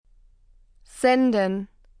Senden.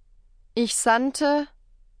 Ich sandte,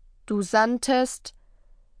 du sandtest,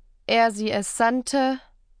 er sie es sandte,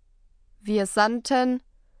 wir sandten,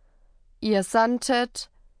 ihr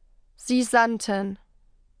sandtet, sie sandten.